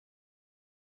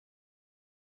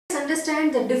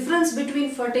understand the difference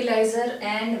between fertilizer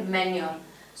and manure.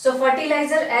 So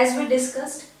fertilizer, as we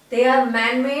discussed, they are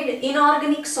man-made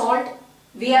inorganic salt.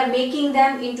 We are making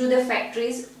them into the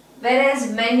factories,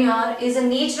 whereas manure is a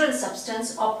natural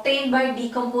substance obtained by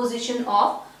decomposition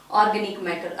of organic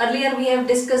matter. Earlier we have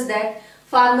discussed that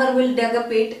farmer will dig a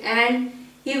pit and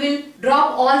he will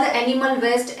drop all the animal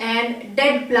waste and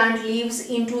dead plant leaves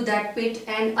into that pit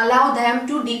and allow them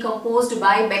to decompose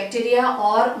by bacteria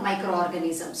or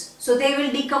microorganisms. So they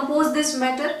will decompose this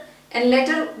matter, and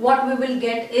later what we will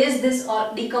get is this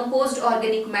decomposed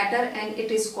organic matter, and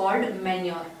it is called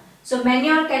manure. So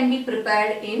manure can be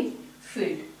prepared in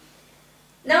field.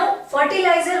 Now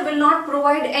fertilizer will not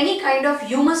provide any kind of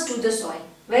humus to the soil,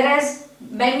 whereas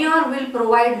manure will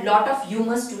provide lot of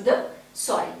humus to the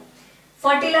soil.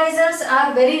 Fertilizers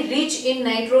are very rich in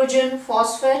nitrogen,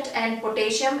 phosphate and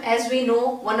potassium. As we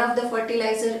know, one of the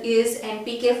fertilizer is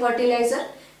NPK fertilizer,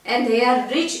 and they are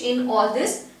rich in all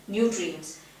these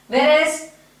nutrients.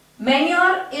 Whereas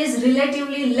manure is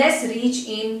relatively less rich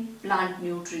in plant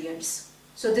nutrients.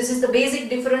 So this is the basic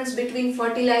difference between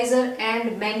fertilizer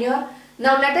and manure.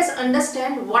 Now let us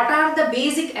understand what are the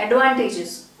basic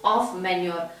advantages of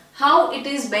manure, how it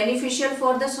is beneficial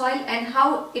for the soil and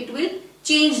how it will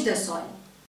change the soil.